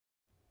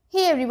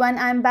Hey everyone,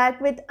 I'm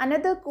back with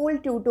another cool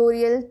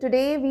tutorial.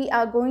 Today we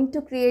are going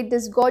to create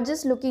this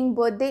gorgeous looking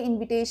birthday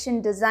invitation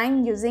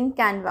design using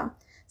Canva.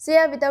 So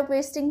yeah, without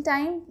wasting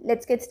time,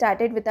 let's get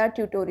started with our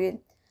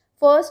tutorial.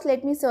 First,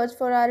 let me search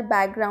for our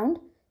background.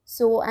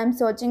 So I'm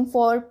searching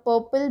for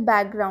purple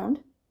background.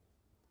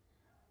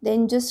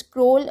 Then just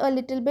scroll a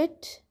little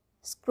bit,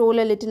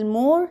 scroll a little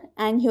more,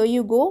 and here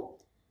you go.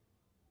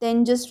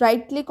 Then just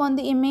right click on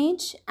the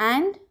image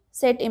and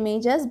set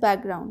image as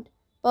background.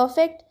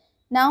 Perfect.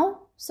 Now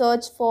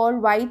search for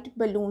white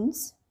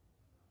balloons.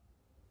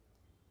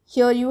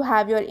 Here you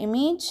have your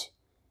image.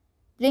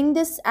 Bring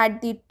this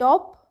at the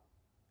top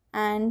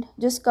and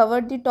just cover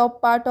the top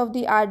part of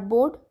the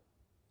artboard,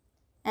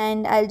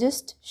 and I'll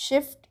just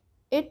shift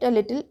it a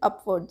little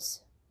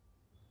upwards.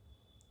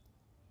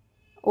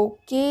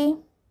 Okay.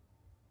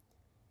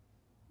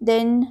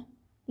 Then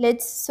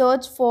let's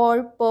search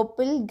for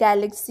purple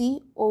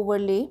galaxy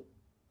overlay.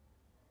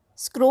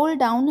 Scroll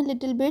down a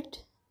little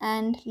bit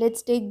and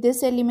let's take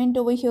this element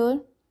over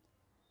here.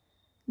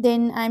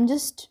 Then I'm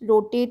just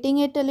rotating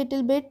it a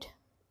little bit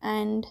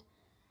and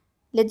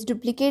let's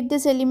duplicate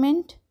this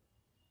element.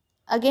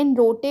 Again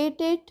rotate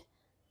it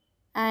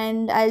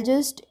and I'll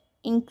just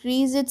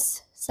increase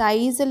its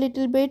size a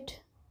little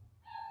bit.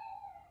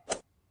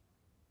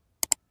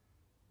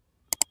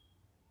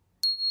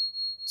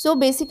 So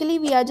basically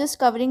we are just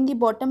covering the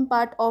bottom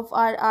part of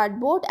our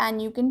artboard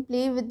and you can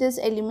play with this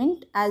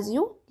element as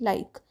you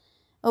like.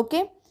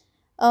 Okay.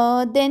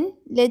 Then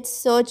let's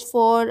search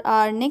for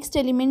our next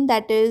element,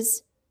 that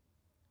is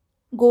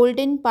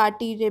golden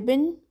party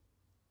ribbon.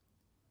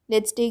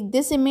 Let's take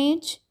this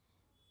image,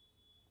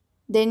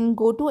 then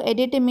go to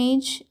edit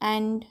image,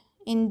 and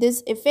in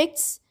this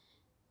effects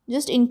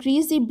just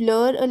increase the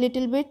blur a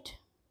little bit.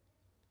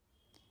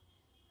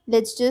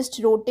 Let's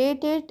just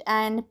rotate it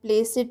and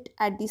place it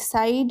at the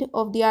side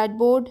of the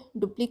artboard.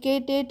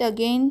 Duplicate it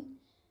again,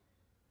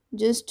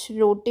 just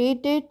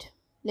rotate it.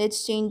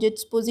 Let's change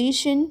its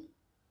position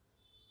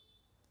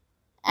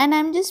and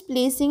I'm just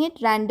placing it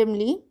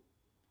randomly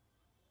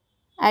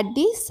at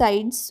the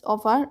sides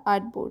of our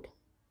artboard.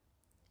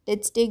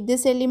 Let's take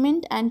this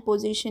element and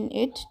position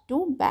it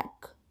to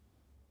back.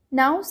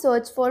 Now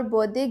search for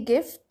birthday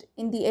gift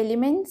in the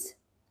elements.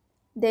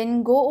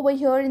 Then go over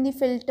here in the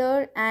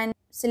filter and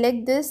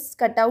select this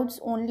cutouts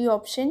only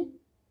option.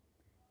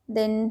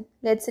 Then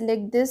let's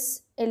select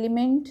this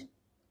element,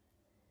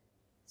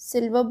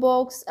 silver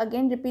box.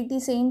 Again repeat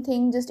the same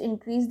thing, just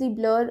increase the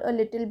blur a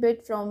little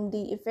bit from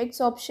the effects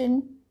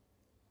option.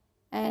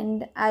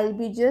 And I'll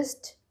be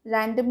just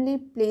randomly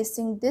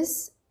placing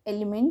this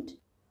element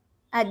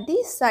at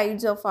the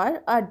sides of our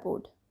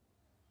artboard.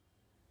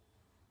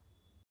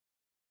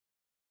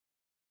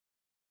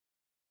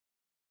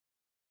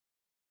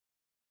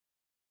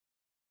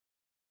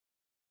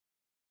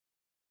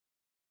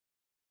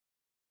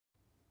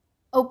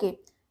 Okay,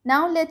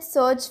 now let's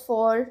search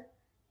for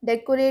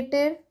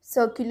decorative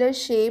circular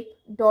shape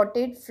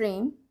dotted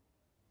frame.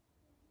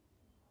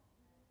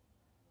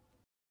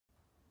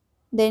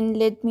 Then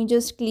let me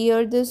just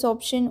clear this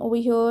option over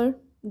here.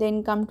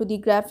 Then come to the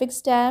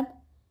graphics tab,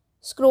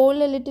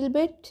 scroll a little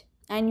bit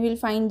and you will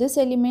find this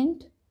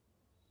element.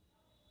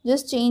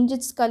 Just change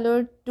its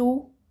color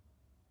to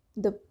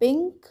the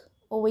pink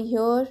over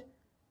here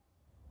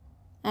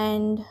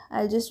and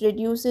I'll just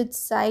reduce its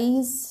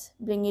size,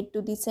 bring it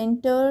to the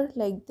center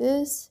like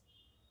this.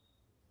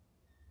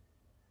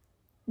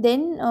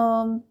 Then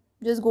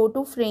just go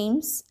to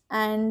frames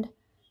and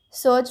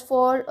search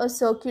for a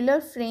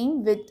circular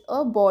frame with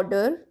a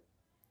border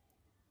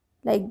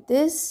like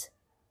this,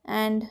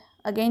 and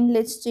again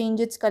let's change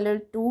its color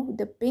to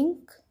the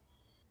pink.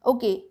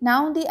 Okay,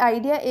 now the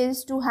idea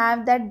is to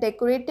have that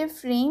decorative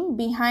frame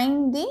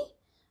behind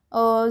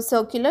the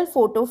circular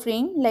photo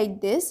frame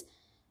like this.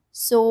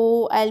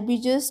 So I'll be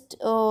just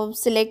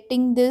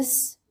selecting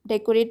this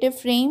decorative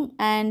frame,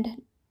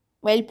 and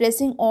while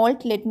pressing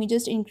Alt, let me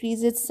just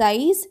increase its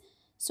size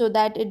so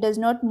that it does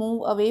not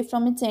move away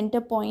from its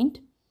center point.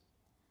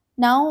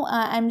 Now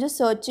I'm just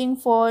searching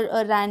for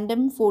a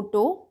random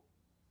photo.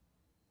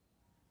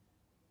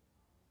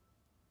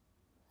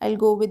 I'll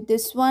go with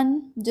this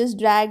one. Just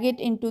drag it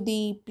into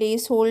the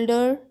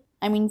placeholder,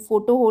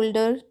 photo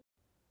holder.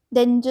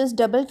 Then just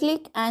double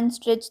click and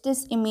stretch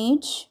this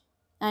image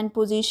and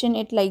position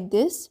it like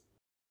this.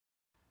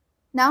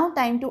 Now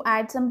time to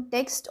add some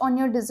text on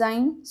your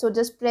design. So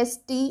just press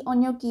T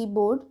on your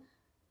keyboard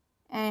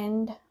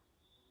and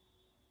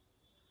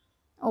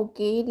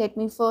okay, let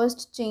me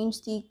first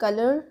change the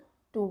color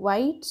to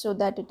white so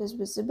that it is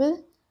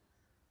visible.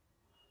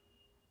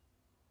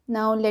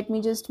 Now let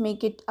me just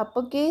make it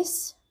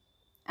uppercase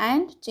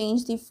and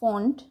change the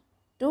font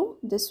to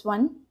this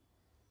one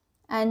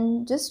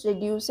and just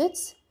reduce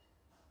its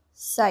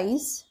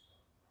size.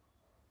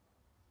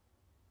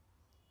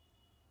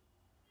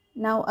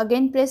 Now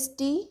again press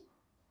T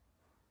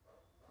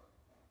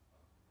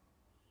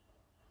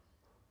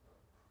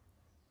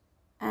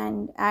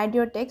and add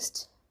your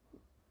text.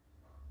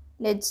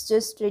 Let's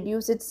just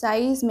reduce its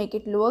size, make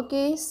it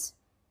lowercase.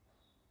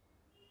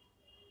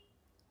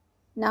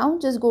 Now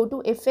just go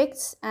to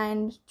effects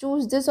and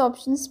choose this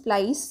option,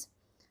 splice.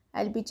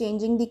 I'll be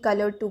changing the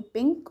color to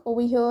pink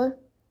over here,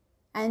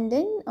 and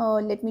then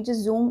let me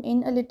just zoom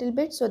in a little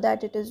bit so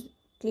that it is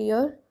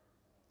clear.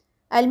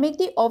 I'll make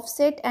the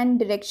offset and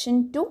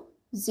direction to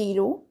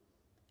 0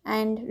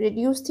 and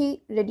reduce the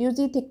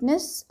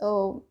thickness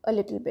a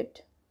little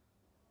bit.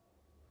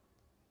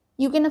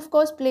 You can of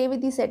course play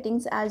with the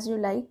settings as you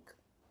like.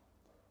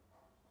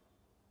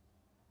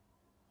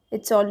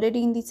 It's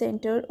already in the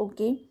center.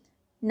 Okay,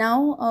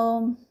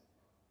 now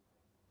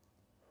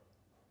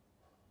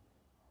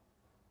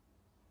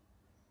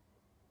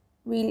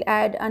we'll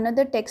add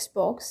another text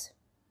box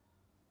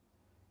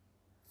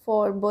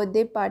for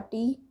birthday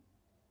party.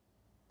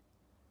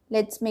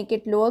 Let's make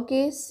it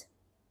lowercase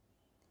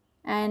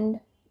and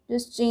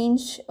just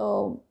change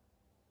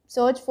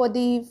search for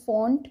the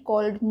font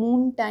called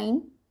Moon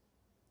Time,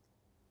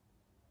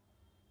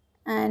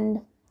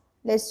 and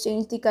let's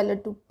change the color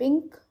to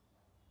pink.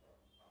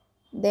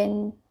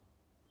 Then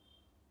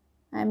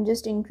I'm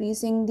just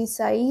increasing the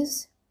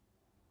size.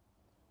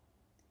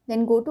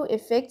 Then go to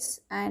effects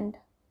and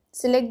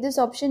select this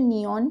option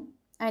neon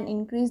and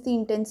increase the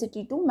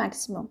intensity to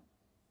maximum.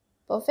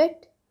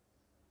 Perfect.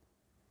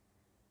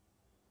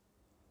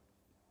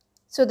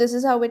 So this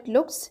is how it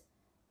looks.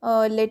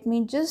 Let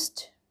me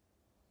just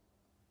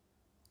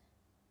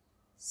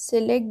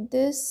select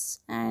this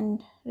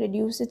and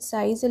reduce its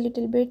size a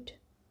little bit.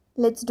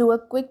 Let's do a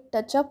quick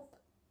touch up.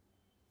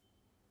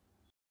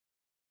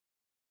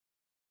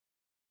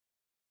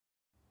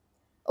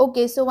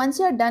 Okay, so once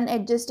you are done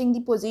adjusting the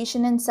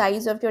position and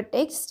size of your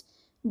text,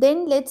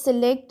 then let's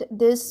select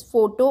this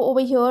photo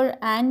over here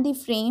and the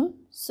frame.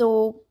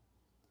 So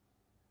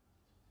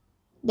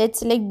let's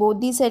select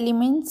both these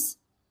elements.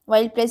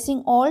 While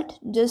pressing Alt,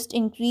 just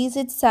increase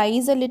its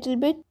size a little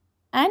bit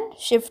and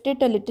shift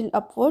it a little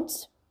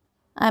upwards.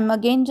 I'm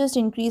again just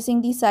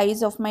increasing the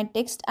size of my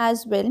text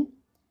as well.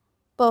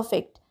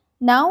 Perfect.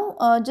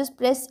 Now just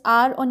press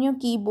R on your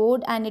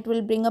keyboard and it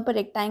will bring up a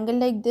rectangle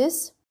like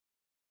this.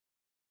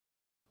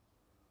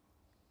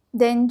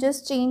 Then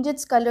just change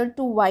its color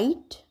to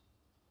white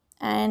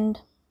and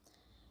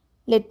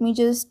let me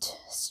just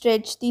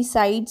stretch the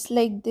sides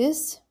like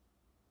this.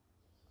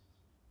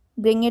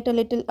 Bring it a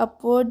little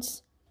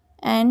upwards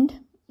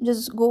and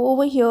just go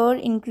over here,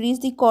 increase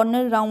the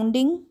corner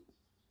rounding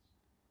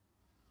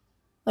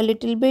a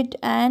little bit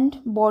and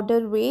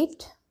border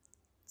weight.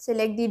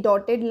 Select the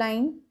dotted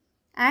line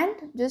and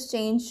just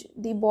change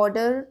the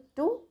border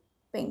to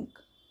pink.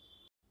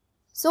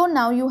 So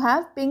now you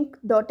have pink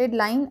dotted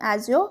line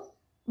as your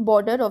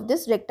border of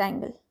this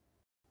rectangle.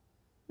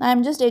 I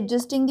am just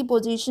adjusting the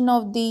position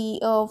of the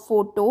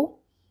photo,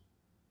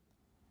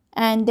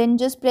 and then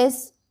just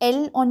press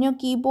L on your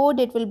keyboard.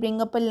 It will bring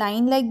up a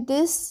line like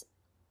this.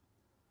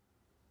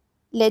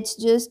 Let's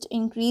just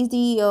increase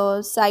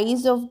the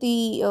size of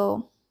the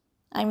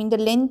the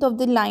length of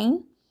the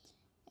line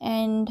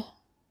and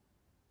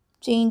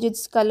change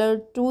its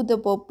color to the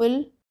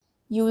purple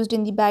used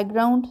in the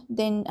background.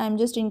 Then I'm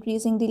just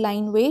increasing the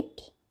line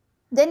weight.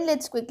 Then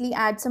let's quickly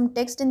add some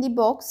text in the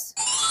box.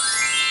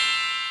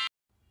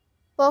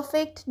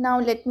 Perfect. Now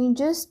let me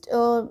just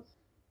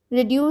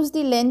reduce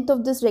the length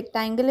of this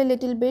rectangle a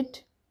little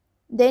bit.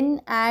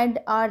 Then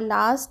add our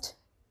last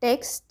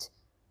text.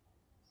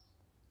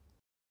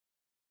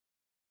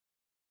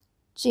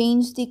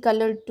 Change the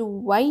color to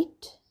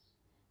white.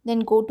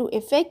 Then go to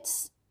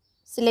effects.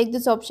 Select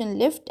this option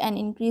lift and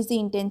increase the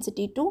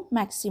intensity to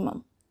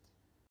maximum.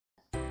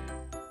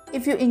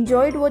 If you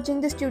enjoyed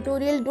watching this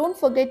tutorial, don't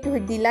forget to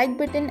hit the like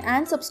button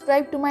and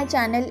subscribe to my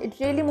channel. It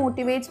really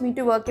motivates me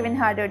to work even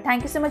harder.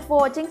 Thank you so much for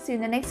watching. See you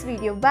in the next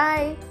video.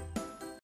 Bye.